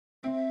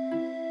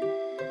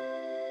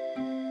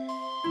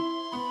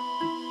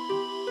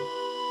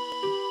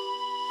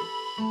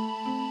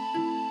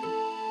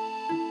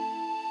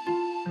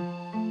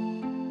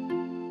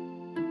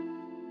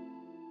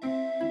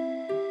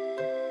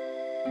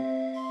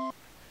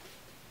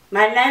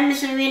My name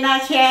is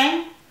Vena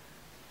Chen.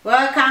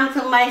 Welcome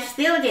to my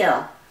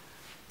studio.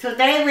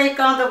 Today we're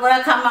going to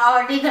welcome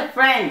our little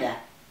friend,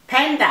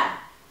 Panda.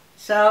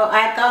 So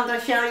I'm going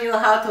to show you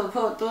how to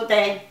do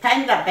the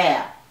panda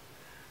bear.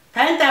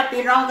 Panda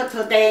belongs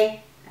to the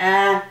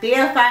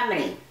bear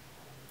family.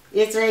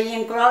 It's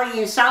growing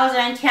in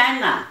southern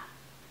China,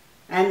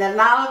 and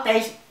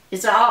nowadays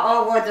it's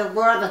all over the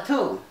world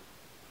too.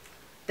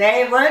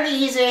 They're very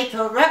easy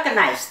to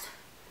recognize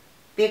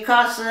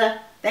because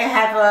they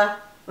have a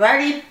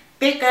very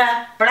big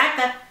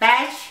black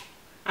patch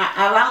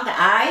around the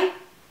eye,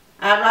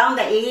 around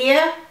the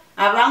ear,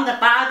 around the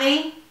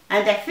body,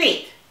 and the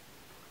feet.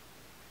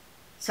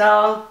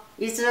 So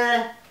it's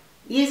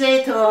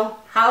easy to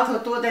how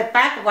to do the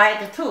back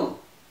white too.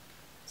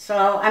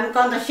 So I'm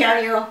going to show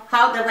you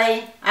how the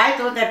way I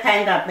do the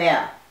panda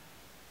bear.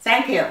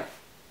 Thank you.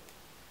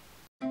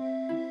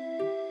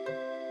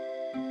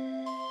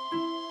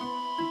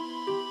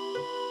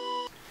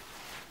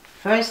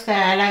 First,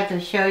 I like to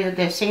show you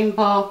the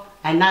simple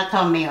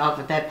anatomy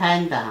of the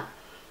panda.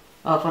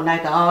 Of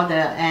like all the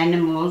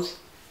animals,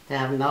 they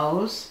have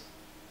nose,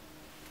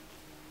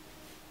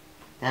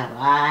 they have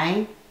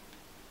eye,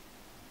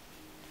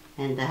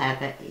 and they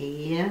have an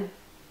ear,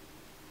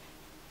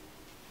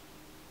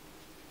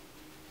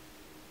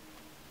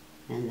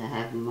 and they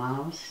have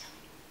mouth,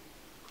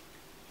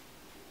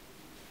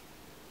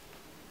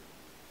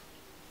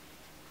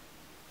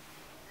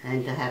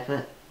 and they have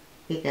a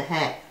big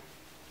head.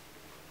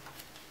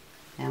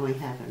 And we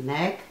have a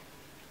neck,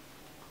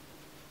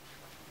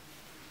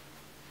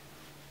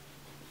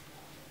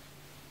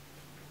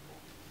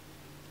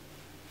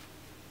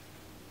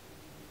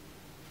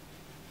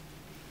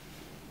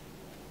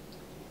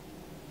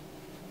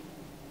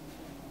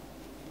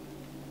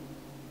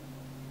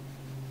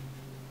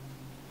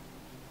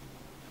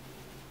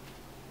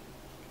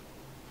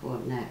 full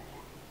neck.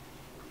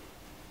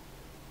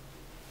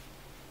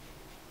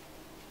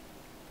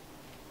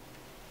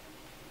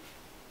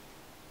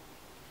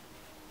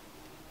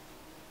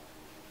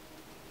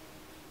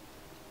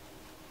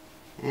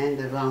 And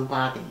the long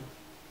body.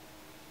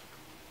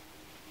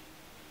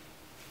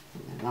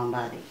 And the long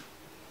body.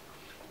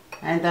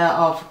 And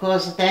of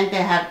course then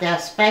they have their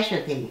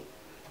specialty.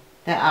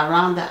 They're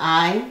around the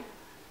eye.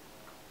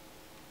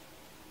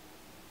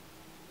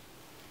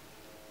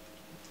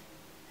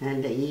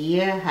 And the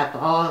ear have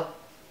all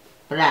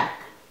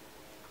black.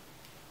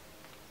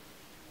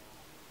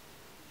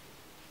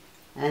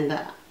 And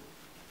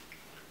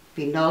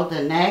below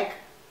the neck,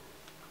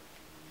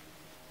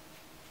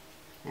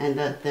 and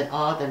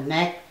all the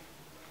neck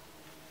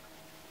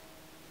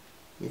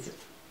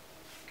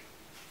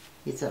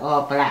it's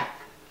all black.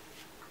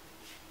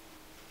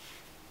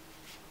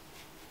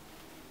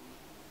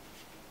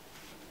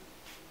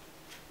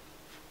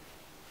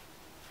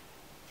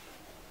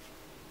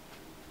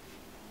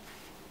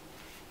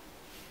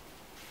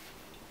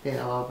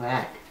 They're all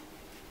black.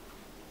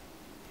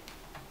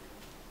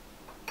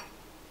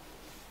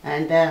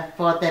 And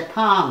for the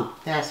palm,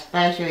 their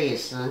special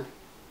is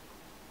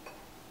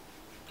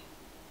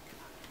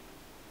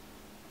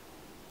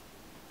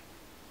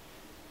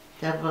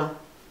they have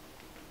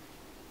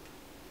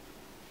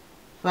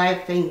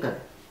 5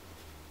 fingers,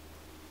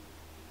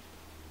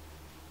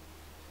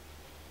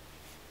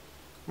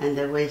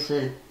 and with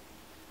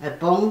a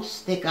bone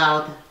stick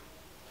out,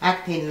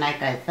 acting like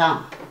a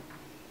thumb.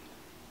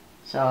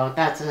 So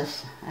that's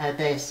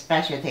the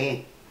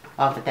specialty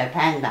of the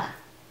panda.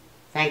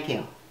 Thank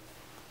you.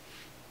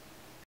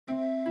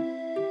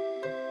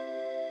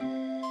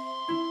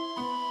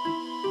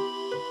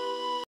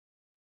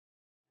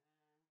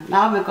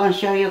 Now we're going to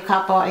show you a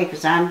couple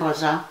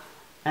examples of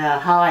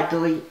how I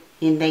do it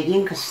in the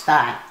ink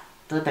style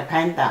to the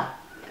panda.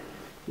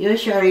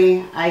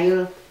 Usually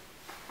I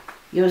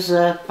use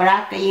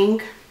black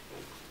ink.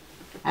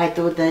 I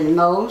do the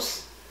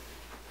nose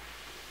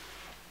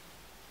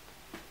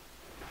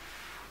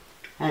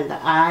and the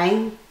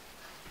eye,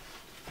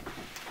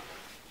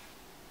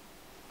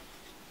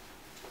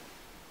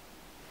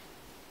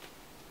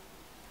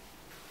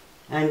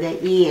 and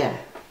the ear.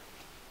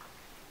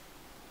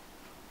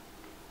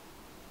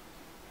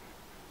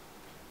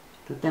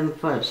 Do them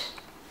first.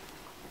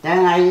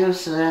 Then I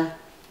use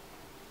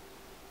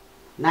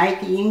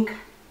light ink.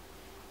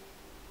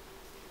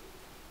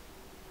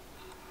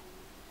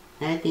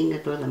 Light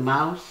ink to the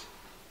mouth.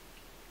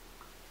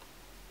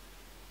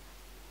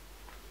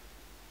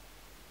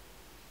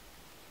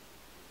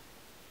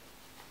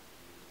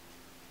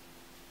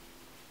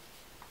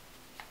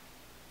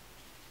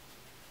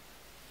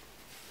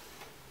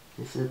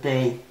 This is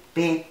the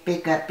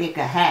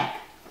bigger head.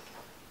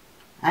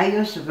 I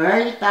use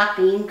very dark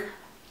ink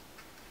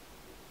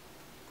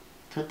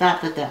to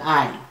dot the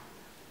eye.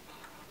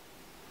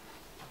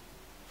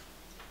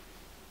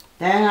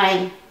 Then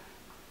I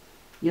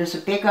use a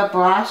bigger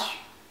brush,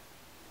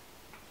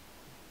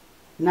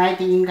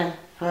 light ink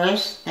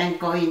first, then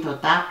go into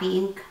dark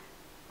ink.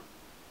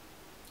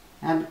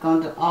 I'm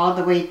going to all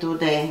the way to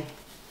the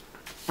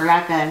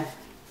black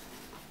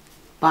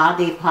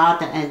body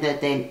part and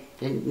the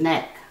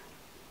neck.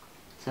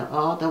 So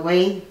all the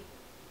way.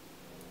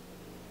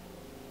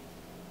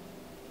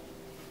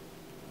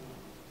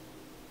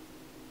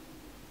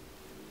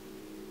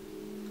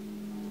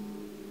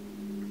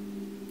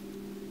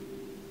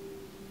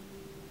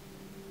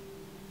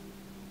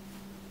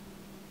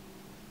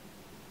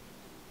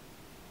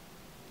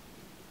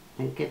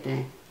 And get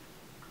the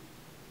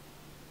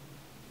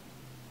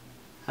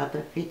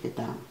other feet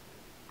down.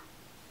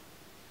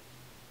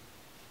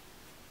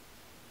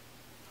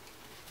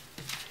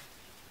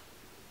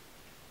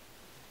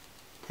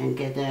 Then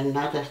get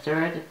another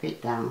third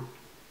feet down.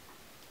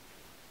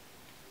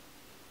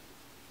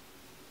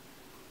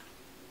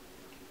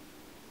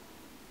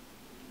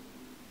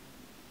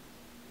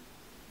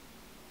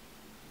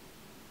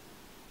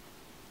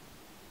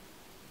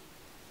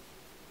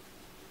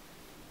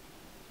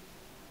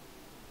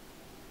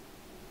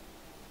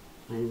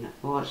 And the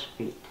fourth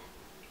feet.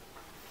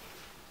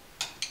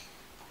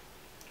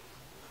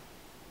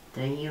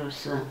 Then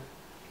use the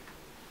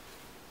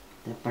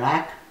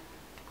black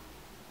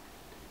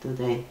to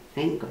the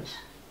fingers.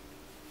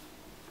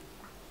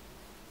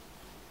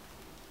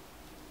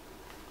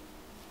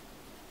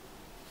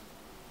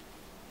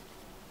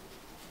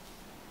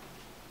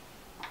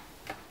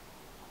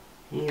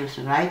 Use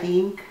white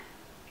ink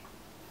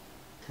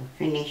to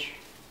finish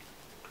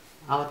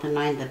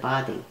outline the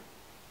body.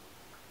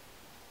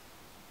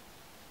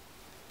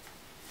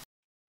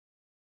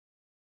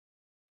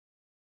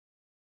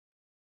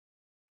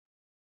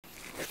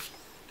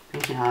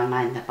 Finish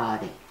outline the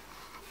body.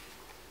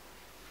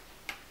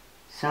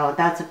 So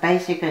that's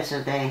basically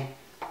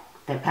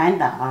the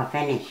panda are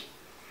finished.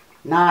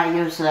 Now I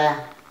use do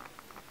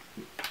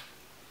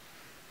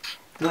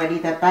a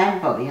little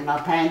bamboo, you know,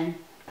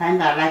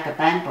 panda like a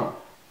bamboo.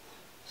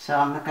 So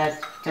I'm gonna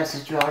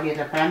just draw a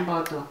little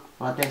bamboo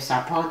for the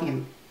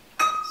supporting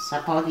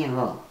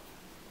role.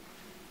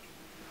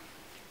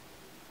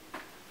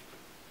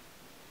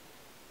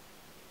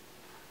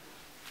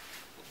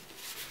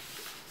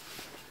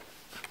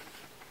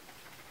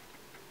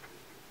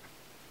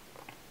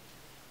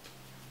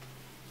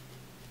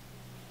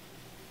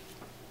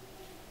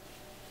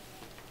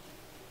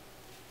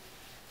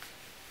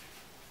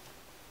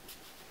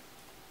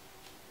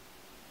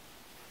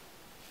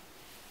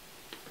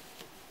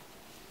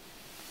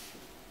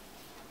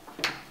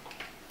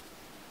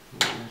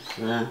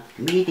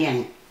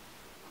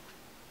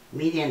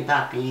 Medium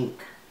dark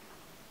ink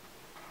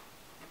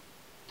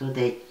to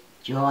the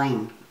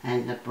join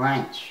and the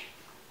branch.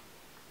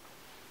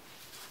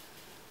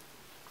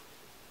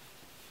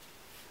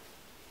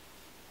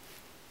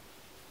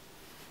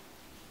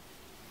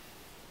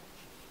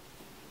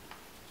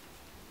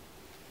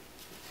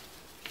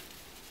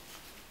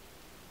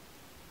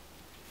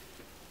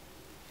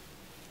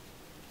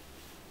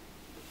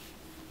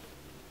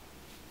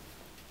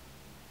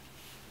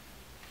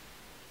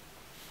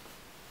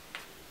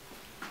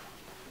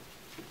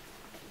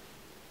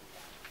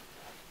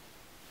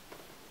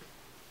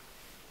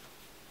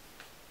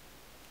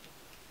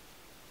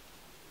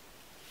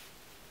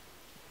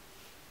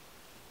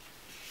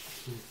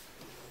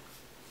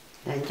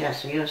 Then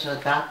just use a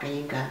dark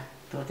ink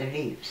to the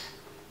leaves.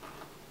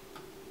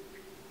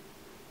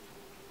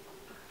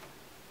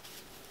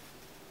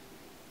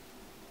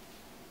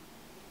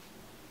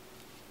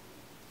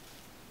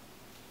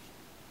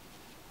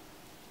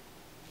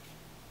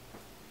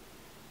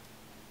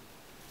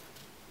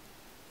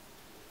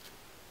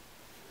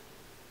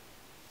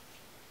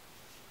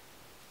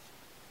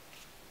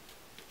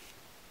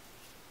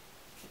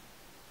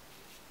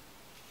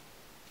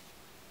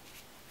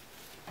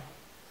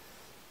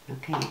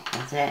 Okay,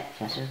 that's it.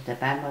 Just use the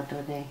bamboo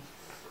to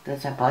the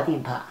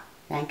supporting part.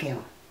 Thank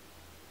you.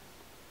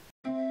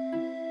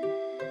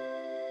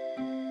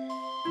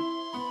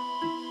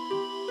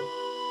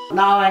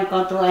 Now I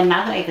go to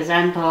another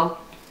example.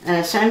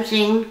 Same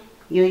thing.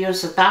 You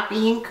use dark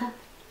ink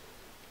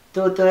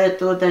to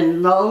the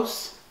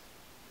nose,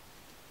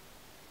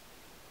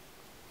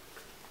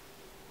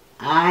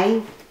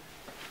 eye,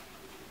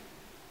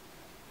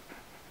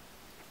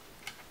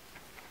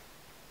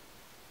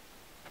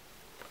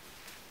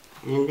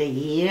 and the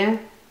ear,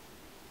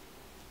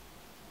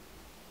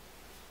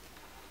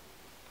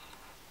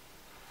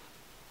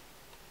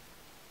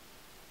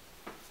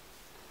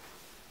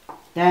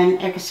 then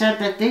except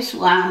that this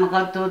one I'm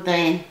going to do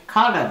the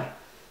color.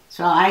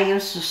 So I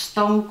use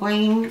stone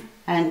green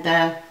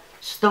and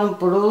stone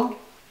blue,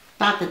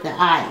 dot the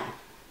eye.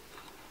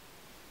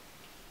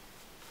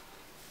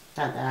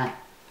 Dot the eye.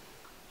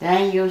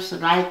 Then use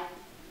light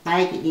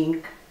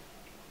ink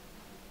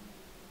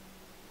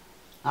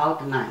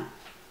outline.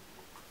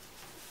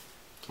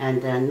 And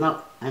the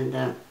nose and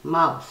the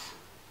mouth.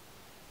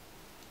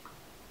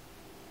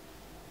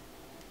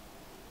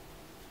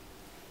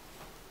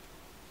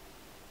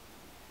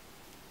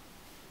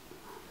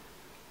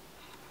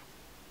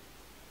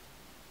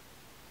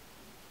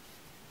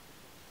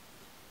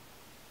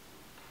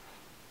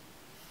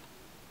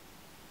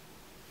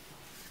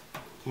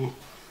 Okay.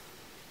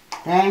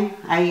 Then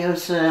I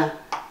use a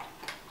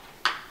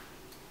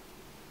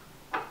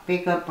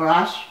bigger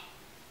brush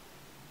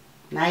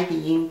light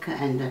ink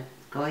and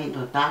go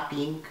into dark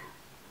ink.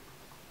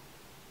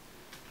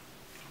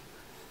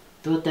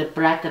 Do the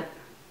black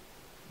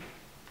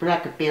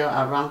bill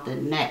around the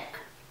neck.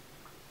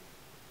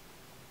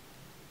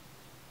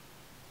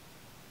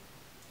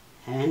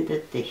 And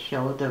the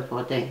shoulder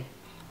for the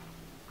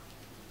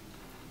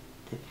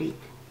feet.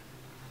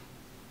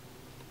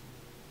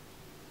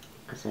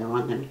 Because I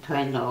want them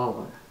turned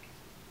over.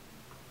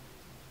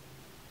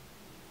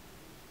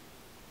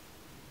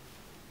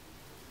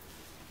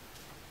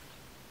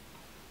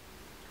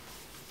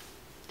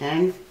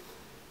 Then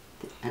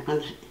I'm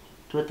going to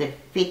do the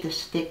feet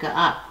stick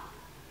up.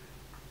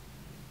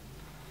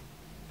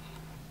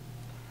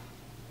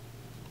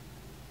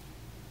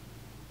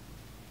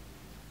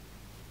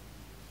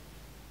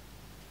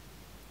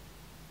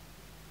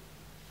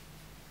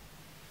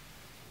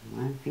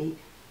 One feet.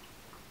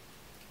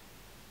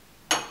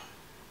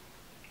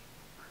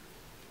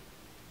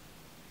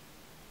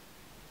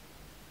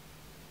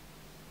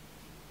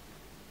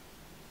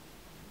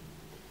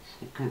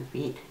 Second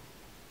feet.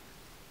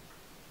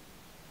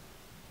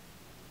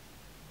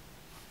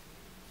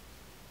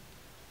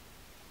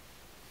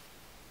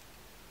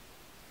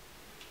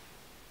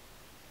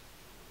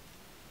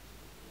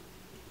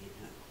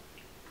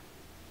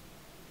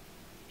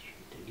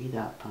 Should the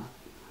up.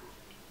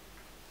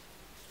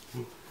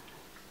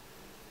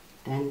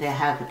 Then they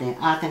have the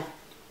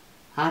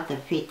other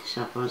feet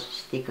supposed to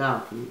stick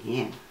out in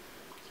here,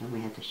 so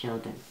we have to show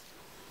them.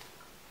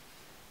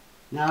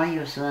 Now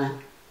use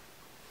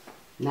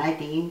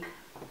light ink.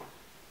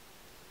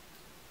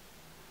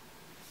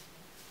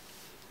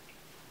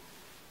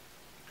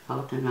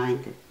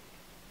 Alternate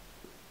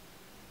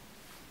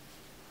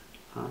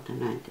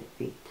the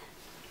feet.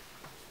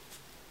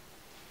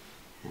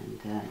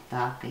 And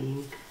dark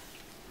ink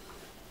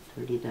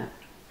to the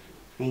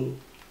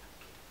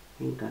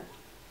finger.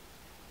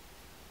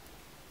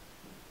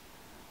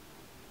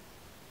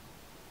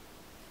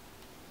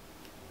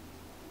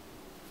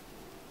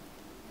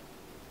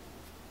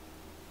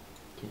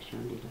 Just a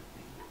little finger.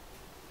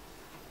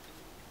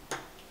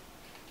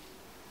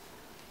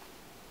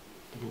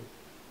 Then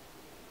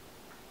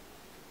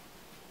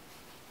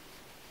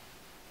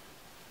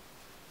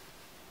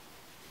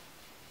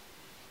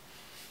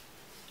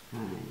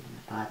and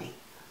the body.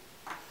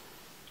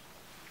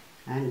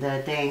 And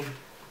then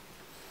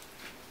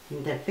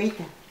in the feet,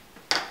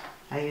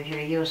 I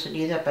usually use a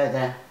little bit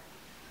of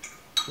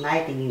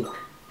light ink,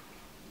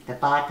 the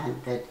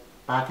bottom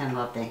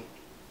of the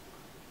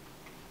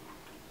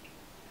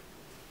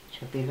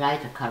should be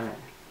light color.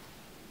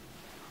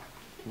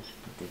 Just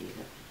put a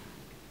little,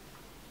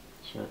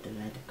 show the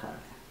light color.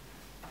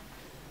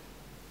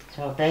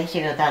 So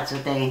basically that's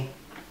the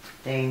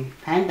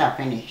panda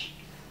finish.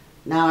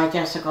 Now I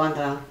just going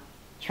to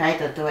try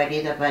to do a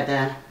little bit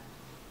of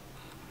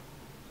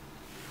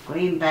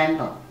green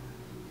bamboo.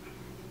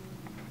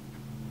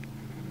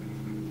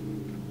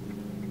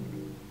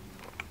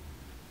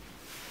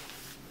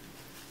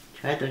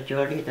 Try to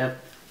draw a little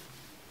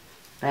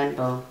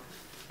bamboo.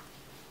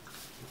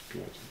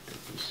 Maybe I just do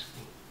this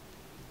way.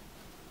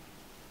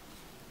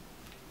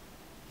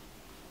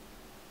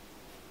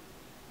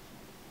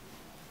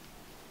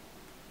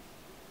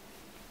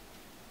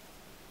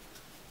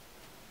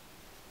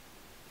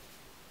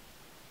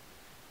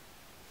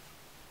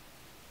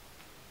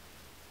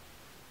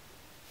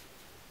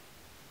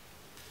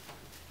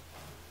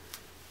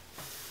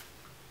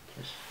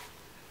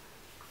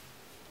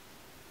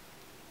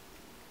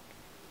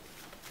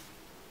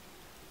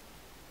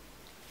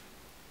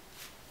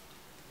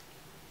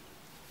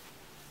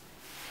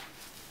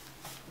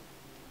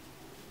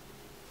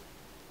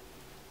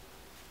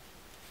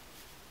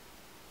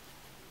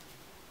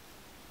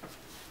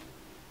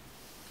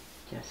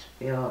 Just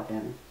fill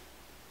them.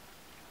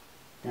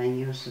 Then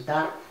use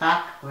dark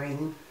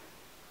green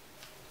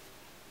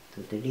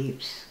to the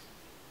leaves.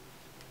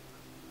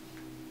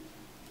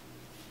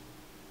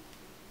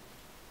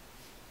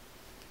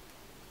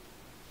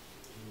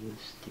 And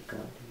stick out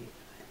a bit.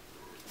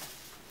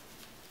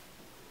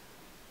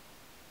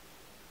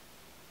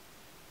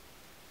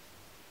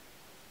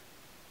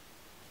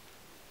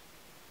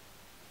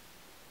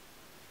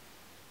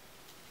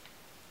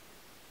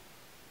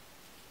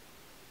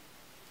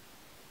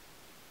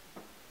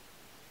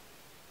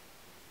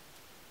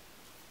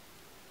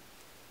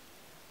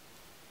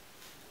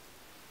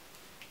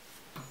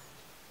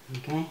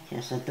 Okay,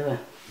 just do it.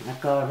 I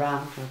go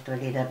around to the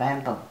little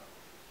bamboo.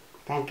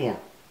 Thank you.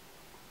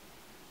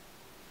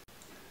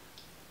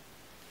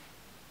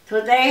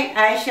 Today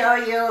I show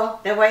you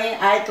the way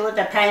I do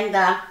the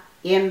panda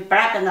in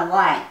black and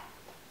white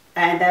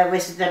and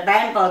with the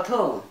bamboo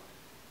too.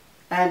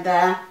 And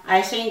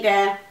I think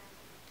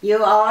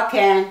you all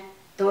can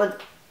go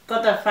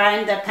to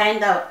find the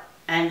panda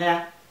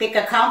and pick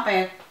a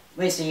company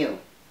with you.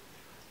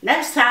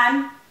 Next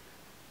time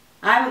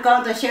I'm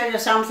going to show you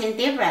something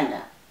different,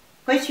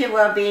 which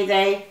will be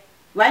the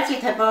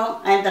vegetable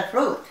and the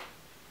fruit.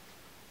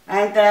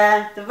 And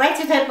the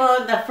vegetable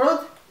and the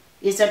fruit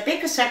is a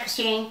big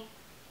section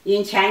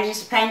in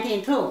Chinese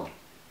painting too.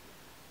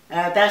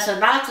 There's a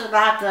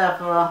lot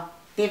of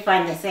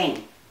different things.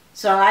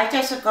 So I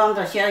just going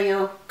to show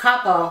you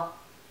couple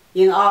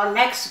in our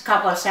next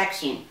couple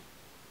section.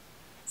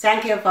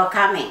 Thank you for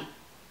coming.